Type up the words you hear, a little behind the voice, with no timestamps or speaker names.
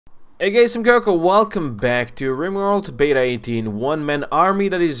Hey guys, I'm Koko. Welcome back to RimWorld Beta 18. One-man army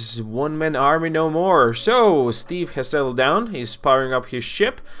that is one-man army no more. So, Steve has settled down, he's powering up his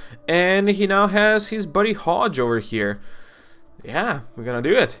ship, and he now has his buddy Hodge over here. Yeah, we're gonna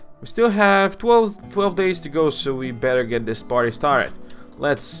do it. We still have 12 days to go, so we better get this party started.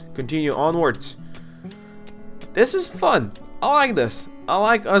 Let's continue onwards. This is fun. I like this. I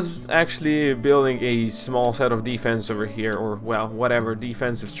like us actually building a small set of defense over here, or well, whatever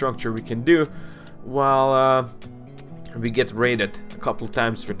defensive structure we can do while we get raided a couple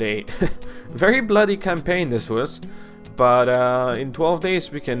times per day. Very bloody campaign this was, but in 12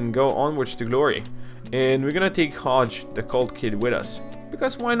 days we can go onwards to glory. And we're gonna take Hodge, the cold kid, with us,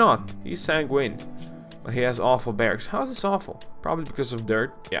 because why not? He's sanguine, but he has awful barracks. How's this awful? Probably because of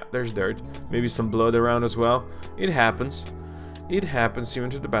dirt. Yeah, there's dirt. Maybe some blood around as well. It happens. It happens even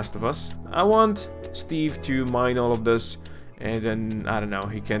to the best of us. I want Steve to mine all of this, and then I don't know,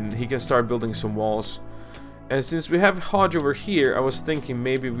 he can start building some walls. And since we have Hodge over here, I was thinking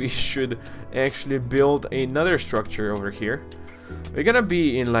maybe we should actually build another structure over here. We're gonna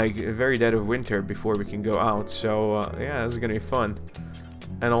be in like a very dead of winter before we can go out, so yeah, this is gonna be fun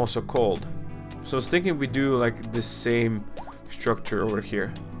and also cold. So I was thinking we do like the same structure over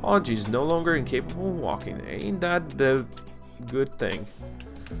here. Hodge is no longer incapable of walking. Ain't that the good thing?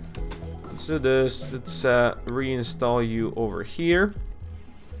 Let's do this. Let's reinstall you over here.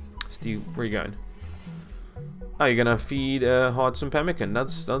 Steve, where you going? Oh, you're gonna feed Hodge some pemmican.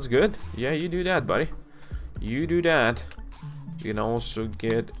 That's good. Yeah, you do that, buddy. You do that. You can also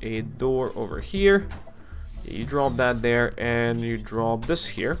get a door over here. You drop that there, and you drop this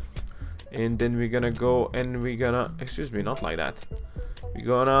here. And then we're gonna go and we're gonna, excuse me, not like that. We're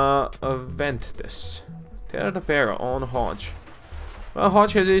gonna vent this. Tear the apparel on Hodge. Well,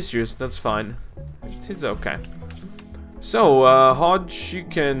 Hodge has issues, that's fine. It's okay. So, Hodge, you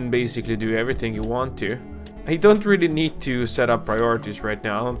can basically do everything you want to. I don't really need to set up priorities right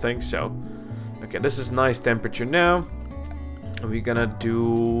now, I don't think so. Okay, this is nice temperature now. We're gonna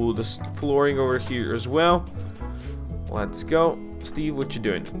do this flooring over here as well. Let's go. Steve, what you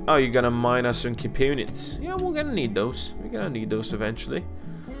doing? Oh, you're gonna mine us some components. Yeah, we're gonna need those. We're gonna need those eventually.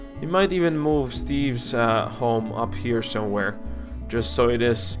 You might even move Steve's home up here somewhere, just so it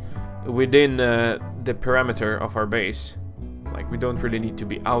is within the parameter of our base. Like, we don't really need to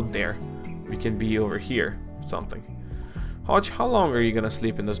be out there. We can be over here, something. Hodge, how long are you gonna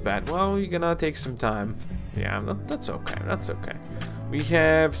sleep in this bed? Well, you're gonna take some time. Yeah, that's okay, that's okay. We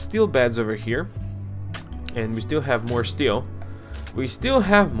have steel beds over here, and we still have more steel. We still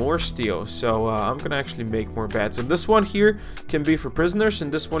have more steel, so I'm gonna actually make more beds. And this one here can be for prisoners,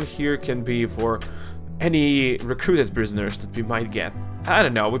 and this one here can be for any recruited prisoners that we might get. I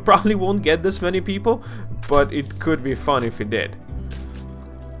don't know, we probably won't get this many people, but it could be fun if we did.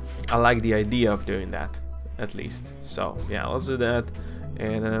 I like the idea of doing that, at least. So, yeah, let's do that.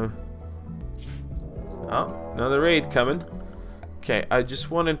 And, oh, another raid coming. Okay, I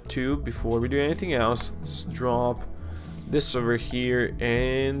just wanted to, before we do anything else, let's drop this over here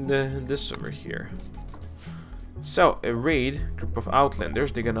and this over here. So, a raid group of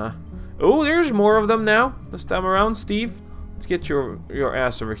outlanders. They're gonna... Oh, there's more of them now this time around. Steve, let's get your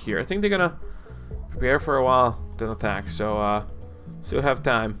ass over here. I think they're gonna prepare for a while to attack, so still have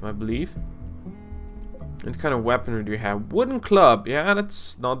time, I believe. What kind of weaponry do we have? Wooden club. Yeah,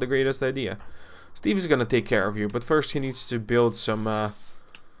 that's not the greatest idea. Steve is gonna take care of you, but first he needs to build some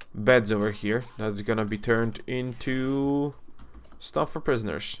beds over here. That's gonna be turned into stuff for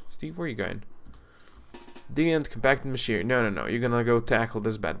prisoners. Steve, where are you going? Digging and compacting machinery. No. You're gonna go tackle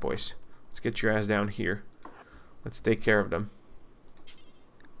this bad boys. Let's get your ass down here. Let's take care of them.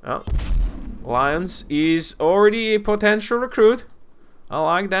 Oh, Lions is already a potential recruit. I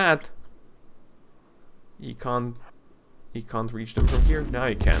like that. You can't reach them from here. Now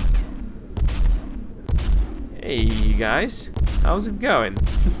you can. Hey, you guys. How's it going?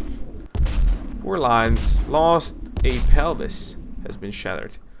 Poor Lions. Lost a pelvis. Has been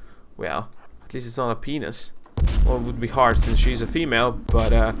shattered. Well, at least it's not a penis. Well, it would be hard since she's a female,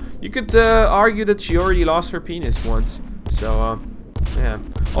 but you could argue that she already lost her penis once. So, yeah.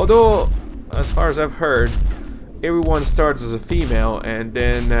 Although, as far as I've heard, everyone starts as a female, and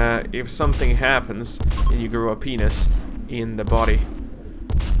then if something happens, then you grow a penis in the body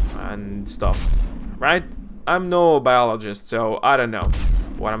and stuff, right? I'm no biologist, so I don't know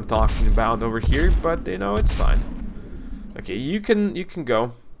what I'm talking about over here, but you know, it's fine. Okay, you can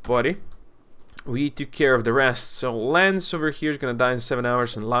go, buddy. We took care of the rest. So Lance over here is gonna die in 7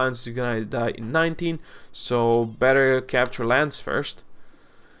 hours, and Lance is gonna die in 19. So better capture Lance first.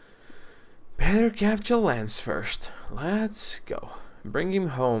 Better capture Lance first. Let's go. Bring him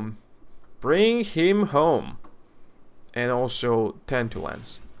home. Bring him home. And also 10 to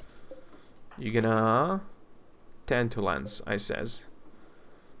lens. You gonna 10 to lens, I says.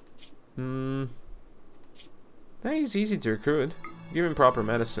 That is easy to recruit. Give him proper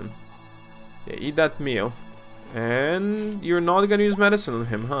medicine. Yeah, eat that meal. And you're not gonna use medicine on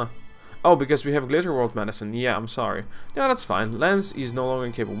him, huh? Oh, because we have Glitter World medicine. Yeah, I'm sorry. No, that's fine. Lens is no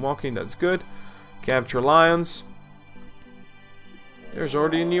longer capable of walking. That's good. Capture lions. There's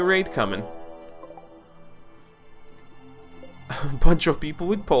already a new raid coming. A bunch of people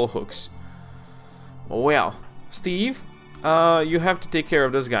with pole hooks. Well, Steve, you have to take care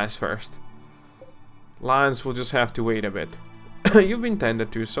of those guys first. Lions will just have to wait a bit. You've been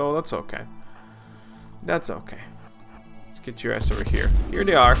tended to, so that's okay. That's okay. Let's get your ass over here. Here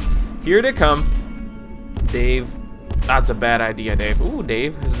they are. Here they come. Dave. That's a bad idea, Dave. Ooh,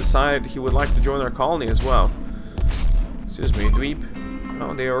 Dave has decided he would like to join our colony as well. Excuse me, dweeb.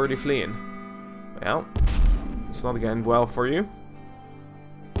 Oh, they're already fleeing. Well, it's not getting well for you.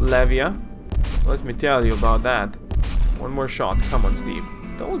 Levia. Let me tell you about that. One more shot. Come on, Steve.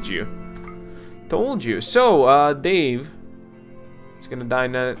 Told you. Told you. So, Dave is gonna die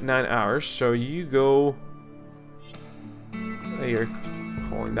in 9 hours. So you go... You're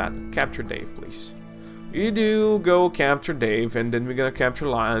holding that. Capture Dave, please. You do go capture Dave, and then we're gonna capture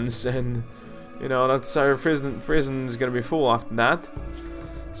lions, and you know that's our prison is gonna be full after that.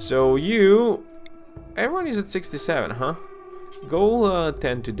 So you, everyone is at 67, huh? Go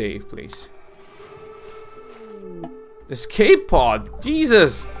 10 to Dave, please. Escape pod,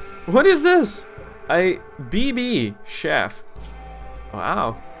 Jesus, what is this? BB chef.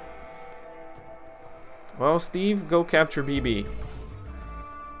 Wow. Well, Steve, go capture BB.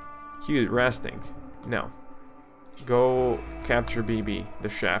 Cute, resting. No. Go capture BB, the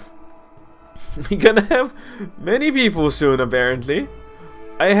chef. We're gonna have many people soon, apparently.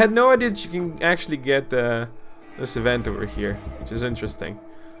 I had no idea that you can actually get this event over here, which is interesting.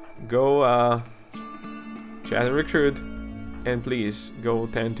 Go, chat and recruit, and please go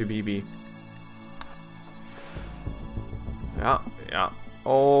 10 to BB. Yeah,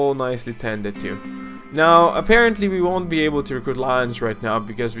 all nicely tended to. Now, apparently we won't be able to recruit lions right now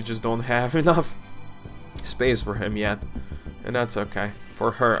because we just don't have enough space for him yet. And that's okay.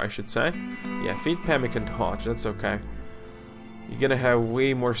 For her, I should say. Yeah, feed Pemmican to Hodge, that's okay. You're gonna have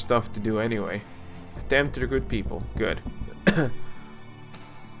way more stuff to do anyway. Attempt to recruit people, good.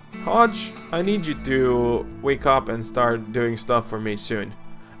 Hodge, I need you to wake up and start doing stuff for me soon.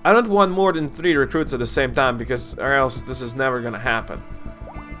 I don't want more than 3 recruits at the same time, because or else this is never gonna happen.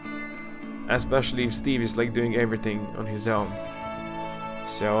 Especially if Steve is like doing everything on his own.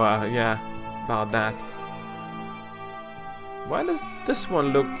 So yeah, about that. Why does this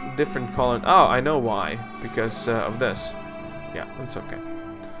one look different color? Oh, I know why. Because of this. Yeah, that's okay.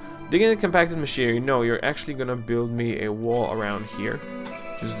 Digging the compacted machinery. No, you're actually gonna build me a wall around here.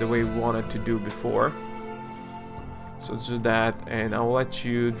 Which is the way we wanted to do before. So let's do that, and I'll let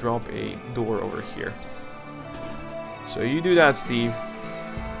you drop a door over here. So you do that, Steve.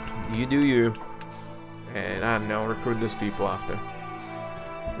 You do you. And I don't know, recruit these people after.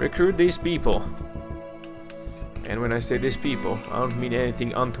 Recruit these people. And when I say these people, I don't mean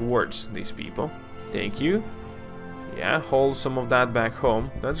anything untowards these people. Thank you. Yeah, hold some of that back home.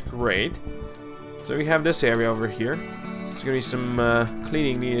 That's great. So we have this area over here. There's gonna be some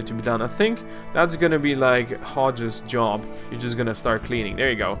cleaning needed to be done. I think that's gonna be like Hodge's job. You're just gonna start cleaning. There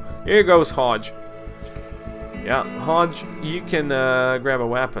you go. Here goes Hodge. Yeah, Hodge, you can grab a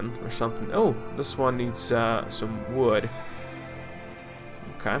weapon or something. Oh, this one needs some wood.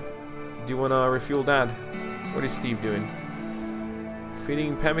 Okay. Do you wanna refuel that? What is Steve doing?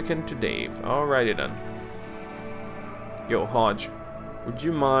 Feeding pemmican to Dave. Alrighty then. Yo, Hodge, would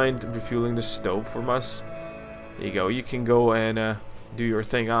you mind refueling the stove for us? There you go. You can go and do your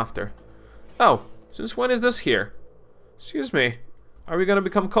thing after. Oh, since when is this here? Excuse me. Are we gonna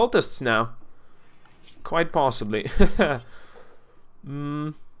become cultists now? Quite possibly. I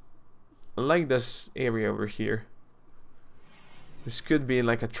like this area over here. This could be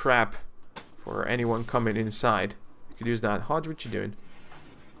like a trap for anyone coming inside. You could use that. Hodge, what you doing?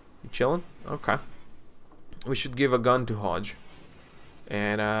 You chilling? Okay. We should give a gun to Hodge.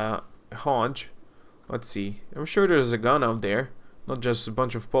 And Hodge, let's see. I'm sure there's a gun out there, not just a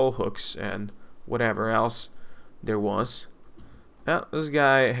bunch of pole hooks and whatever else there was. Yeah, this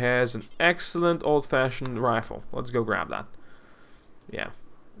guy has an excellent old-fashioned rifle. Let's go grab that. Yeah.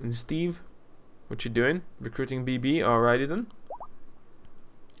 And Steve, what you doing? Recruiting BB? Alrighty then.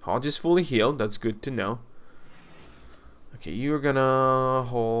 Hodge is fully healed. That's good to know. Okay, you're gonna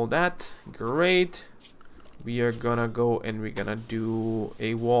hold that. Great. we are gonna go and we're gonna do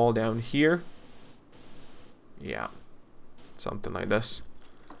a wall down here. Yeah, something like this.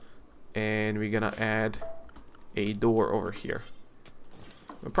 And we're gonna add a door over here.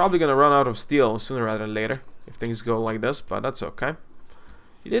 We're probably gonna run out of steel sooner rather than later if things go like this, but that's okay.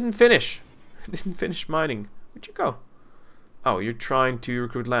 You didn't finish. Didn't finish mining. Where'd you go? Oh, you're trying to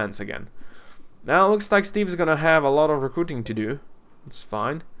recruit lands again. Now it looks like Steve's gonna have a lot of recruiting to do. It's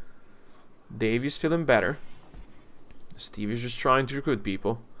fine. Davey's feeling better. Steve is just trying to recruit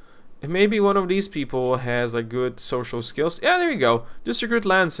people. And maybe one of these people has like good social skills. Yeah, there you go. Just recruit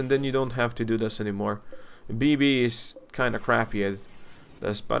lands and then you don't have to do this anymore. BB is kind of crappy at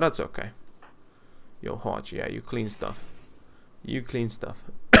this, but that's okay. Yo, Hodge, yeah, you clean stuff. You clean stuff.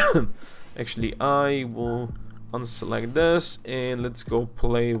 Actually, I will unselect this and let's go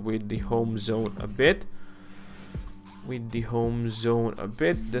play with the home zone a bit.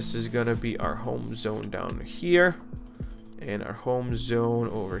 This is gonna be our home zone down here and our home zone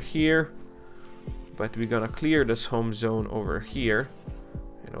over here, but we're gonna clear this home zone over here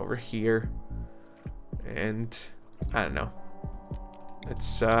and over here, and I don't know,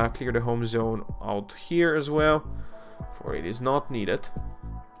 let's clear the home zone out here as well, for it is not needed.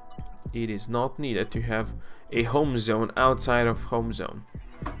 It is not needed to have a home zone outside of home zone,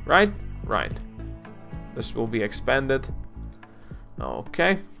 right? Right. This will be expanded.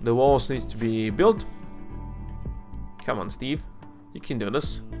 Okay, the walls need to be built. Come on, Steve. You can do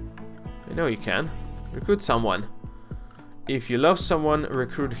this. I know you can. Recruit someone. If you love someone,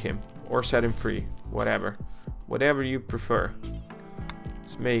 recruit him. Or set him free. Whatever. Whatever you prefer.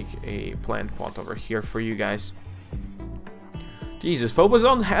 Let's make a plant pot over here for you guys. Jesus, Phobos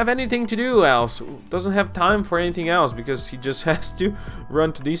don't have anything to do else. Doesn't have time for anything else because he just has to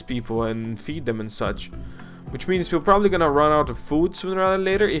run to these people and feed them and such. Which means we're probably gonna run out of food sooner or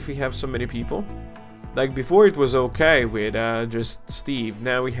later if we have so many people. Like before it was okay with just Steve.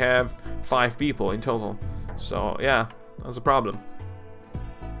 Now we have 5 people in total. So yeah, that's a problem.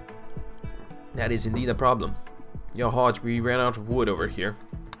 That is indeed a problem. Yo, Hodge, we ran out of wood over here.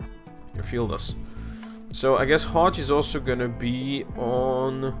 You feel this. So I guess Hodge is also gonna be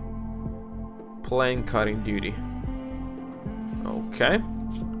on plank cutting duty. Okay.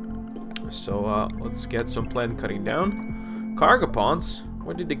 So let's get some plank cutting down. Cargo ponds.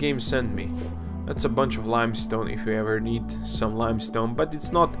 What did the game send me? That's a bunch of limestone if you ever need some limestone, but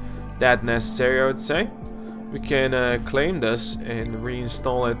it's not that necessary, I would say. We can claim this and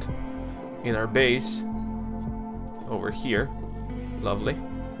reinstall it in our base over here. Lovely.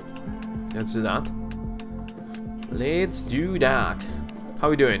 Let's do that. Let's do that. How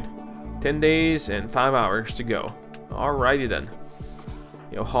we doing? 10 days and 5 hours to go. Alrighty then.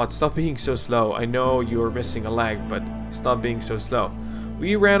 Yo, Hot, stop being so slow. I know you're missing a leg, but stop being so slow.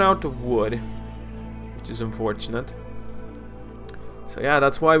 We ran out of wood, which is unfortunate. So yeah,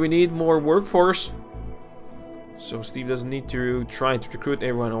 that's why we need more workforce. So Steve doesn't need to try to recruit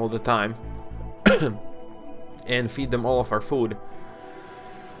everyone all the time. And feed them all of our food.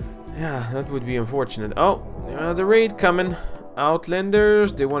 Yeah, that would be unfortunate. Oh, the raid coming.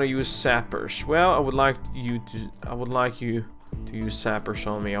 Outlanders, they want to use sappers. Well, I would like you to use sappers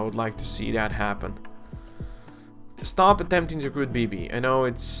on me. I would like to see that happen. Stop attempting to recruit BB. I know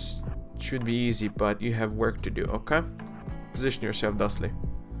it should be easy, but you have work to do, okay? Position yourself, Dusty.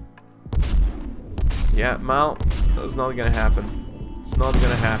 Yeah, Mal, that's not gonna happen. It's not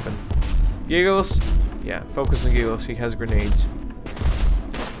gonna happen. Giggles? Yeah, focus on Giggles. He has grenades.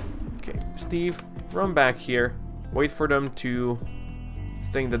 Okay, Steve, run back here. Wait for them to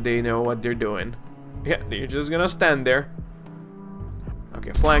think that they know what they're doing. Yeah, they're just gonna stand there.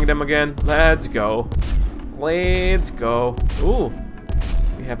 Okay, flank them again. Let's go. Let's go. Ooh.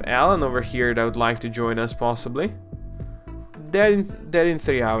 We have Alan over here that would like to join us, possibly. Dead in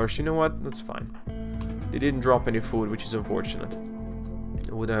 3 hours. You know what? That's fine. They didn't drop any food, which is unfortunate.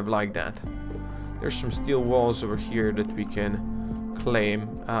 I would have liked that. There's some steel walls over here that we can claim.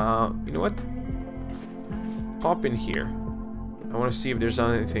 You know what? Pop in here. I want to see if there's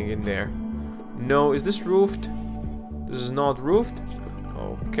anything in there. No, is this roofed? This is not roofed.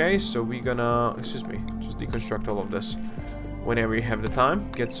 Okay, so we're gonna, excuse me, just deconstruct all of this whenever you have the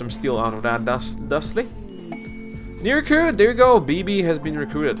time. Get some steel out of that Dustly. New recruit, there you go. BB has been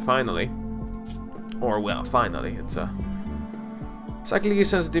recruited finally. Or well, finally, it's a psychically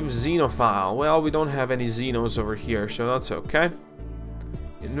sensitive xenophile. Well, we don't have any xenos over here, so that's okay.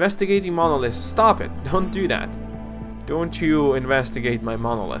 Investigating monolith. Stop it. Don't do that. Don't you investigate my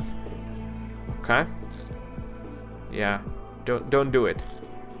monolith. Okay? Yeah. Don't do it.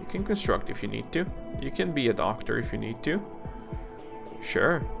 You can construct if you need to. You can be a doctor if you need to.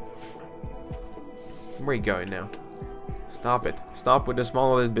 Sure. Where are you going now? Stop it. Stop with the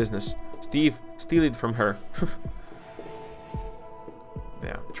small little business. Steve, steal it from her.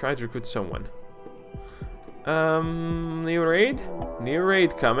 Yeah, try to recruit someone. New raid? New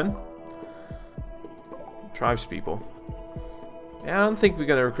raid coming. Tribespeople. Yeah, I don't think we're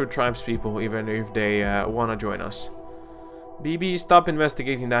gonna recruit tribespeople even if they wanna join us. BB, stop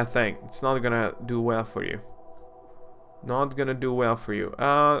investigating that thing. It's not gonna do well for you. Not gonna do well for you.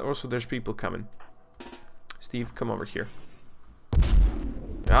 Also there's people coming. Steve, come over here.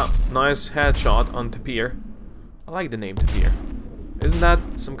 Yeah, nice headshot on Tapir. I like the name Tapir. Isn't that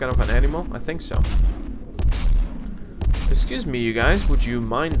some kind of an animal? I think so. Excuse me, you guys, would you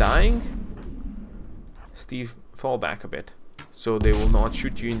mind dying? Steve, fall back a bit, so they will not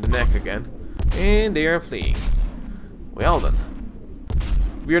shoot you in the neck again. And they are fleeing. Well then.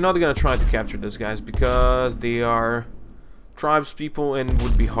 We are not gonna try to capture these guys because they are tribespeople and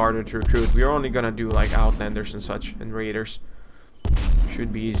would be harder to recruit. We are only gonna do like outlanders and such and raiders.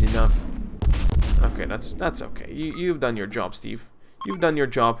 Should be easy enough. Okay, that's okay. You've done your job, Steve. You've done your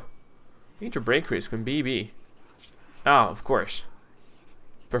job. Major break risk on BB. Ah, of course.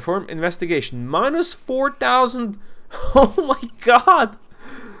 Perform investigation. Minus 4,000. Oh my god.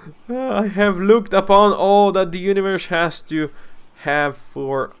 I have looked upon all that the universe has to have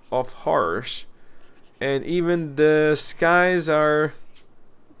for of horrors. And even the skies are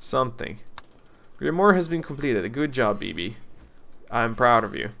something. Grimoire has been completed. Good job, BB. I'm proud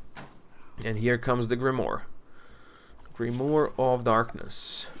of you. And here comes the Grimoire. Grimoire of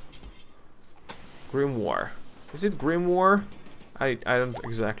Darkness. Grimoire. Is it Grimoire? I don't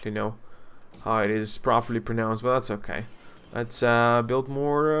exactly know how it is properly pronounced, but that's okay. Let's build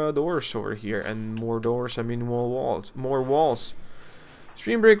more doors over here. And more doors, I mean more walls. More walls.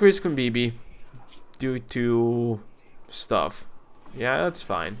 Stream break risk on BB. Due to stuff. Yeah, that's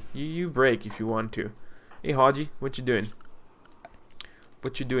fine. You break if you want to. Hey, Hodgie, what you doing?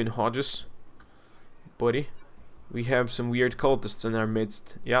 What you doing, Hodges? Buddy? We have some weird cultists in our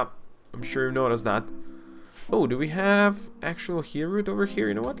midst. Yeah, I'm sure you noticed that. Oh, do we have actual heal root over here?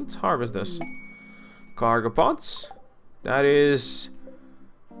 You know what? Let's harvest this. Cargo pots. That is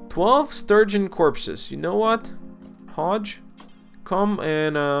 12 sturgeon corpses. You know what? Hodge, come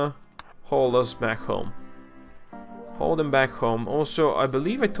and haul us back home. Haul them back home. Also, I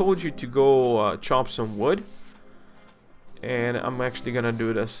believe I told you to go chop some wood. And I'm actually gonna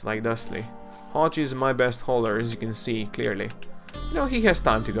do this like thusly. Hodge is my best hauler, as you can see clearly. You know, he has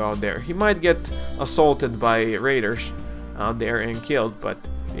time to go out there. He might get assaulted by raiders out there and killed, but,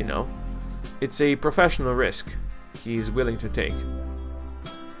 you know, it's a professional risk he's willing to take.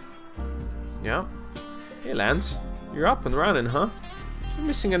 Yeah. Hey, Lance. You're up and running, huh? You're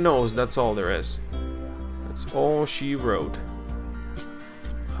missing a nose, that's all there is. That's all she wrote.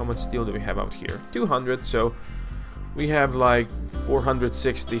 How much steel do we have out here? 200, so we have like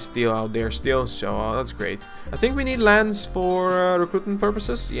 460 steel out there still, so that's great. I think we need Lance for recruitment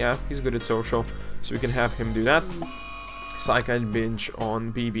purposes. Yeah, he's good at social, so we can have him do that. Psychic binge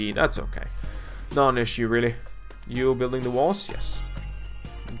on BB, that's okay. Not an issue, really. You building the walls? Yes.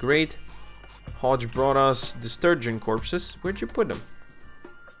 Great. Hodge brought us the sturgeon corpses. Where'd you put them?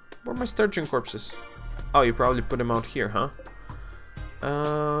 Where are my sturgeon corpses? Oh, you probably put them out here, huh?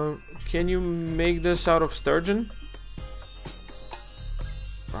 Can you make this out of sturgeon?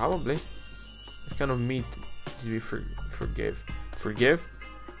 Probably. What kind of meat did we forgive? Forgive?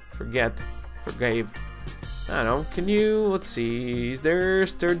 Forget. Forgave. I don't know. Can you... Let's see. Is there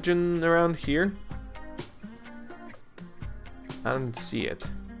sturgeon around here? I don't see it.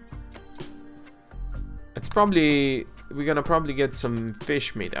 It's probably... We're gonna probably get some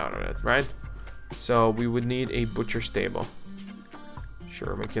fish meat out of it, right? So we would need a butcher stable.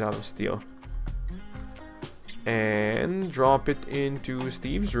 Sure, make it out of steel. And drop it into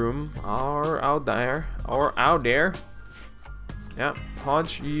Steve's room, or out there, Yeah,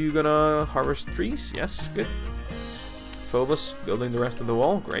 Hodge, you gonna harvest trees? Yes, good. Phobos, building the rest of the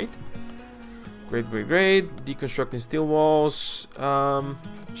wall, great. Great. Deconstructing steel walls.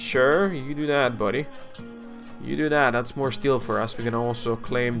 Sure, you do that, buddy. You do that, that's more steel for us. We can also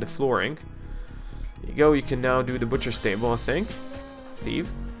claim the flooring. There you go, you can now do the butcher stable, I think. Steve.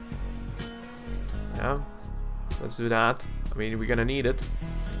 Yeah. Let's do that. I mean, we're gonna need it.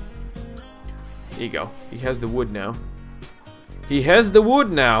 There you go. He has the wood now. He has the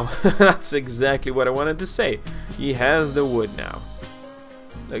wood now. That's exactly what I wanted to say. He has the wood now.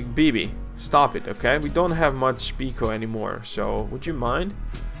 Like, BB, stop it, okay? We don't have much Pico anymore, so would you mind?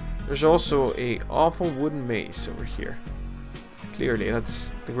 There's also a awful wooden mace over here. Clearly,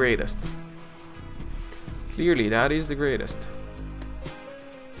 that's the greatest. Clearly, that is the greatest.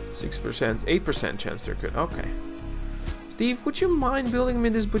 6%, 8% chance they're good. Okay. Steve, would you mind building me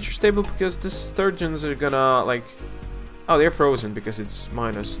this butcher stable? Because the sturgeons are gonna, like... Oh, they're frozen because it's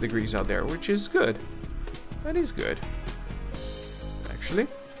minus degrees out there, which is good. That is good. Actually.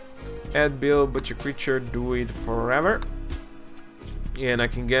 Add build butcher creature, do it forever. Yeah, and I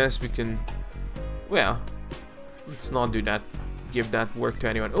can guess we can... Well, let's not do that. Give that work to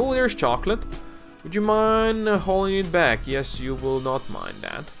anyone. Oh, there's chocolate. Would you mind holding it back? Yes, you will not mind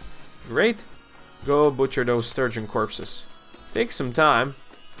that. Great. Go butcher those sturgeon corpses. Takes some time,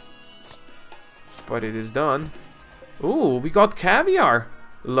 but it is done. Ooh, we got caviar.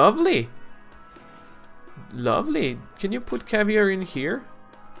 Lovely. Lovely. Can you put caviar in here?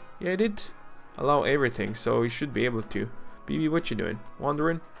 Yeah, I did allow everything, so you should be able to. BB, what you doing?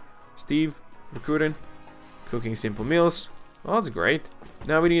 Wandering? Steve, recruiting, cooking simple meals. Oh, that's great.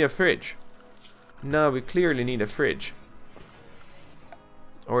 Now we need a fridge. Now we clearly need a fridge.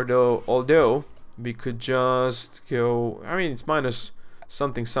 Although we could just go... I mean, it's minus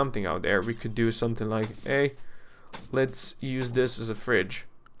something something out there. We could do something like, hey, let's use this as a fridge.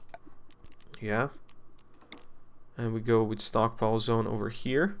 Yeah. And we go with stockpile zone over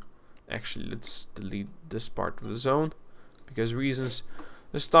here. Actually, let's delete this part of the zone. Because reasons.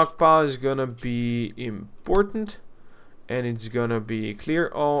 The stockpile is gonna be important. And it's gonna be clear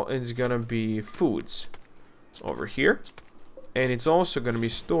all. And it's gonna be foods over here. And it's also gonna be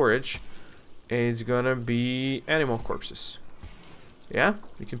storage. And it's gonna be animal corpses. Yeah,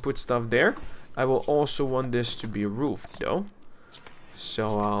 we can put stuff there. I will also want this to be roofed though.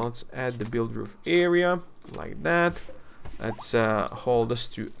 So let's add the build roof area like that. Let's haul this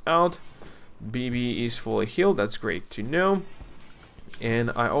throughout. BB is fully healed. That's great to know.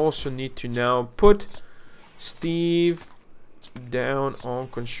 And I also need to now put Steve down on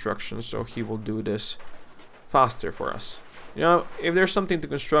construction, so he will do this faster for us. You know, if there's something to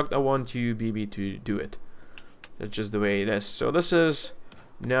construct, I want you, BB, to do it. That's just the way it is. So this is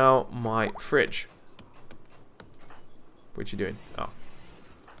now my fridge. What you doing? Oh.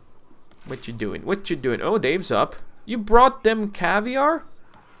 What you doing? What you doing? Oh, Dave's up. You brought them caviar?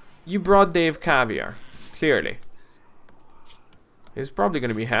 You brought Dave caviar. Clearly. He's probably going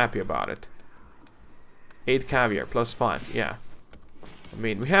to be happy about it. 8 caviar plus 5. Yeah. I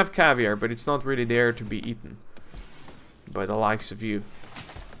mean, we have caviar, but it's not really there to be eaten by the likes of you.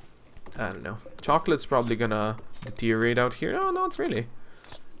 I don't know. Chocolate's probably gonna deteriorate out here. No, not really.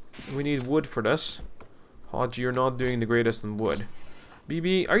 We need wood for this. Hodge, you're not doing the greatest on wood.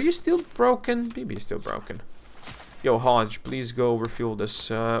 BB, are you still broken? BB is still broken. Yo, Hodge, please go refuel this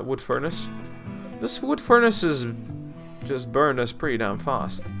wood furnace. This wood furnace is just burned us pretty damn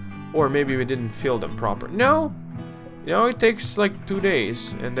fast. Or maybe we didn't fill them proper. No! You know, it takes like 2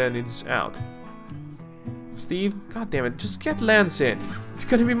 days and then it's out. Steve, god damn it, just get Lance in. It's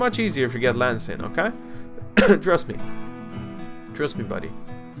gonna be much easier if you get Lance in, okay? Trust me. Trust me, buddy.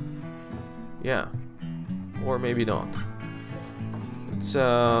 Yeah. Or maybe not. Let's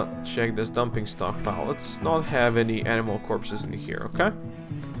check this dumping stockpile. Let's not have any animal corpses in here, okay?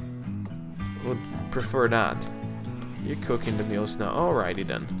 Would prefer that. You're cooking the meals now. Alrighty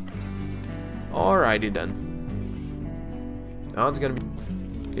then. Alrighty then. Oh, it's gonna be...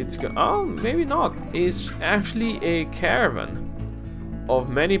 oh, maybe not. It's actually a caravan of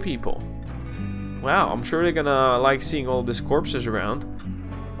many people. Wow, I'm sure they're gonna like seeing all these corpses around.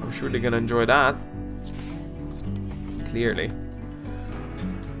 I'm sure they're gonna enjoy that. Clearly.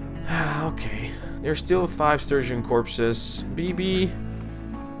 Okay. There's still 5 sturgeon corpses. BB.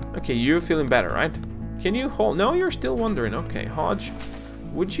 Okay, you're feeling better, right? Can you hold... No, you're still wondering. Okay, Hodge.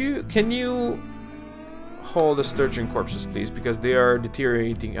 Would you... Can you... hold the sturgeon corpses, please, because they are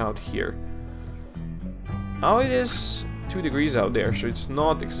deteriorating out here. Oh, it is 2 degrees out there, so it's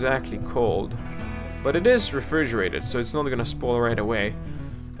not exactly cold. But it is refrigerated, so it's not gonna spoil right away.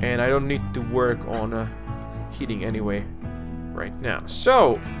 And I don't need to work on heating anyway right now.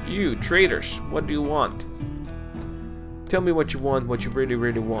 So, you traders, what do you want? Tell me what you want, what you really,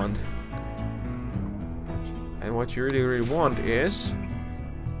 really want. And what you really, really want is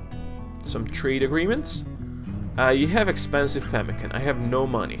some trade agreements. You have expensive pemmican. I have no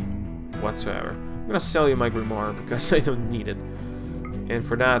money whatsoever. I'm gonna sell you my grimoire because I don't need it. And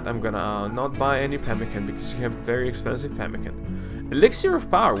for that, I'm gonna not buy any pemmican because you have very expensive pemmican. Elixir of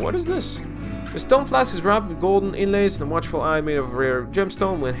power. What is this? The stone flask is wrapped with golden inlays and a watchful eye made of rare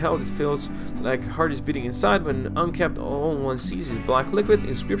gemstone. When held, it feels like heart is beating inside. When uncapped, all one sees is black liquid.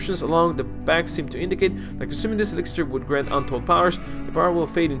 Inscriptions along the back seem to indicate that consuming this elixir would grant untold powers. The power will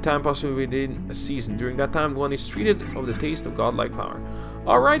fade in time, possibly within a season. During that time, one is treated of the taste of godlike power.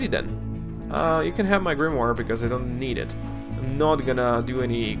 Alrighty then. You can have my grimoire because I don't need it. not gonna do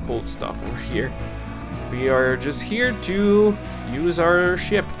any cold stuff over here. We are just here to use our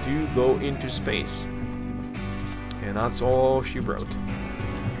ship to go into space. And that's all she wrote.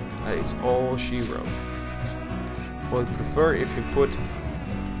 That is all she wrote. I would prefer if you put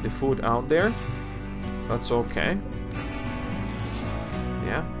the food out there. That's okay.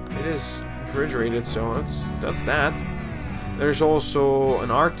 Yeah, it is refrigerated, so that's that. There's also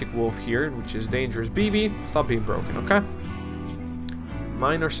an Arctic wolf here, which is dangerous. BB, stop being broken, okay?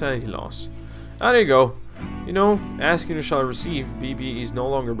 Minor sanity loss. Ah, there you go. You know, asking you shall receive. BB is no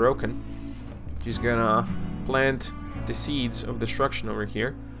longer broken. She's gonna plant the seeds of destruction over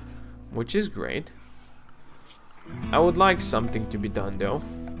here, which is great. I would like something to be done though.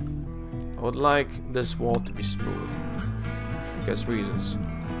 I would like this wall to be smooth because reasons.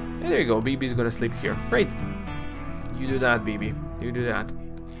 And there you go. BB's gonna sleep here. Great. You do that, BB. You do that.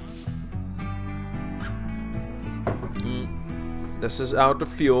 This is out of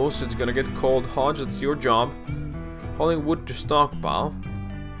fuel, so it's gonna get cold. Hodge, that's your job. Hauling wood to stockpile.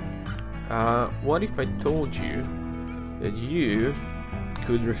 What if I told you that you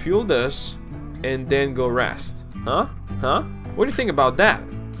could refuel this and then go rest? Huh? Huh? What do you think about that?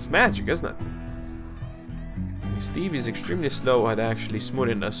 It's magic, isn't it? Steve is extremely slow at actually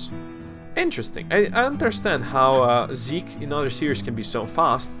smoothing this. Interesting. I understand how Zeke in other series can be so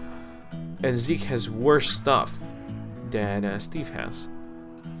fast, and Zeke has worse stuff than Steve has.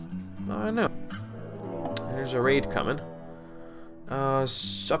 I don't know. There's a raid coming.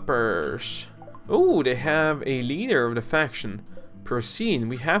 Suppers. Oh, they have a leader of the faction. Procene.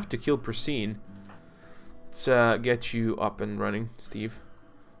 We have to kill Procene. Let's get you up and running, Steve.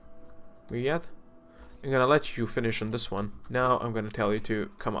 Where you at? I'm gonna let you finish on this one. Now I'm gonna tell you to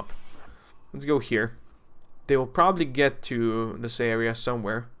come up. Let's go here. They will probably get to this area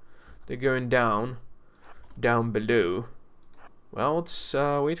somewhere. They're going down below. Well, let's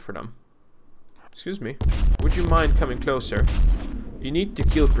wait for them. Excuse me. Would you mind coming closer? You need to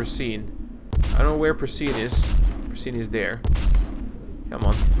kill Procene. I don't know where Procene is. Procene is there. Come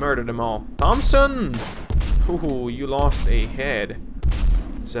on, murder them all. Thompson! Ooh, you lost a head.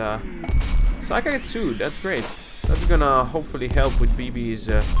 It's Sakagetsu, that's great. That's gonna hopefully help with BB's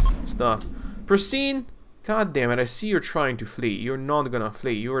stuff. Procene, god damn it, I see you're trying to flee. You're not gonna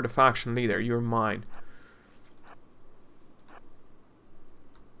flee. You're the faction leader. You're mine.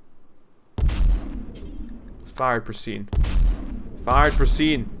 Fired Procene. Fired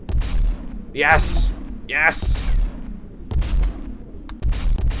Procene. Yes! Yes!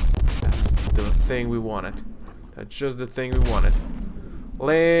 That's the thing we wanted. That's just the thing we wanted.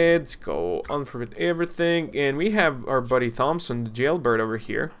 Let's go unforbid everything. And we have our buddy Thompson, the jailbird, over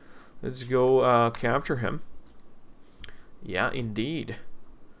here. Let's go capture him. Yeah, indeed.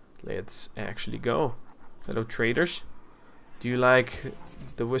 Let's actually go. Hello, traders. Do you like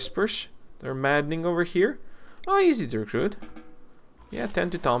the whispers? They're maddening over here. Oh, easy to recruit. Yeah,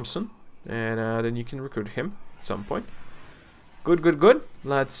 10 to Thompson. And then you can recruit him at some point. Good, good, good.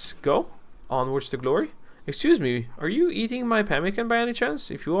 Let's go. Onwards to glory. Excuse me, are you eating my pemmican by any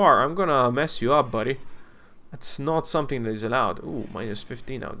chance? If you are, I'm gonna mess you up, buddy. That's not something that is allowed. Ooh, minus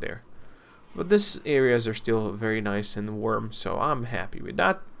 15 out there. But these areas are still very nice and warm, so I'm happy with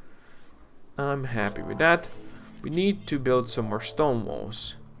that. I'm happy with that. We need to build some more stone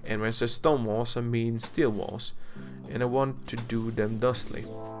walls. And when I say stone walls, I mean steel walls. And I want to do them thusly.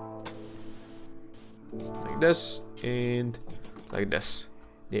 Like this, and like this.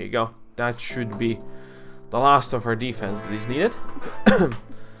 There you go. That should be the last of our defense that is needed.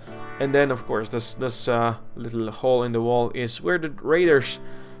 And then, of course, this little hole in the wall is where the raiders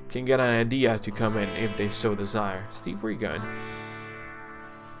can get an idea to come in if they so desire. Steve, where are you going?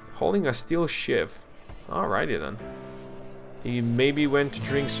 Holding a steel shiv. Alrighty then. He maybe went to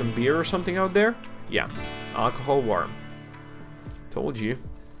drink some beer or something out there? Yeah, alcohol warm. Told you.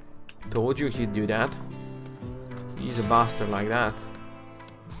 Told you he'd do that. He's a bastard like that.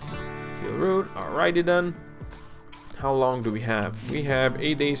 Hill Road, alrighty then. How long do we have? We have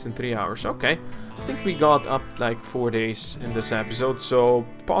 8 days and 3 hours. Okay, I think we got up like 4 days in this episode, so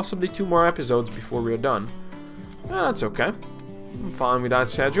possibly 2 more episodes before we're done. That's okay. I'm fine with that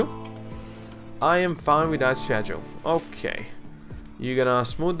schedule. I am fine with that schedule. Okay, you're gonna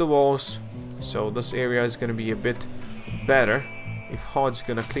smooth the walls, so this area is gonna be a bit better if Hodge's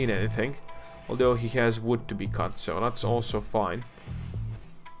gonna clean anything. Although he has wood to be cut, so that's also fine.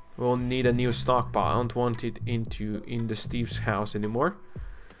 We'll need a new stockpile. I don't want it in the Steve's house anymore.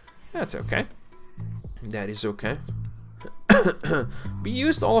 That's okay. That is okay. We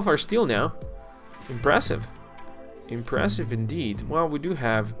used all of our steel now. Impressive. Impressive indeed. Well, we do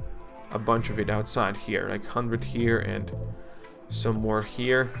have a bunch of it outside here, like 100 here and some more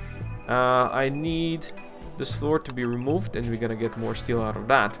here. I need this floor to be removed, and we're gonna get more steel out of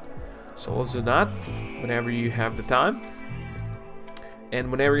that. So let's do that whenever you have the time.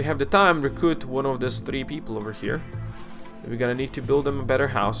 And whenever you have the time, recruit one of these 3 people over here. We're gonna need to build them a better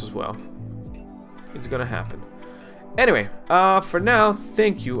house as well. It's gonna happen. Anyway, for now,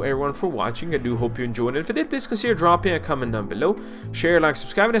 thank you everyone for watching. I do hope you enjoyed it. If you did, please consider dropping a comment down below. Share, like,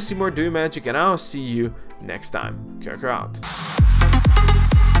 subscribe, and I see more Doing Magic, and I'll see you next time. Kirker out.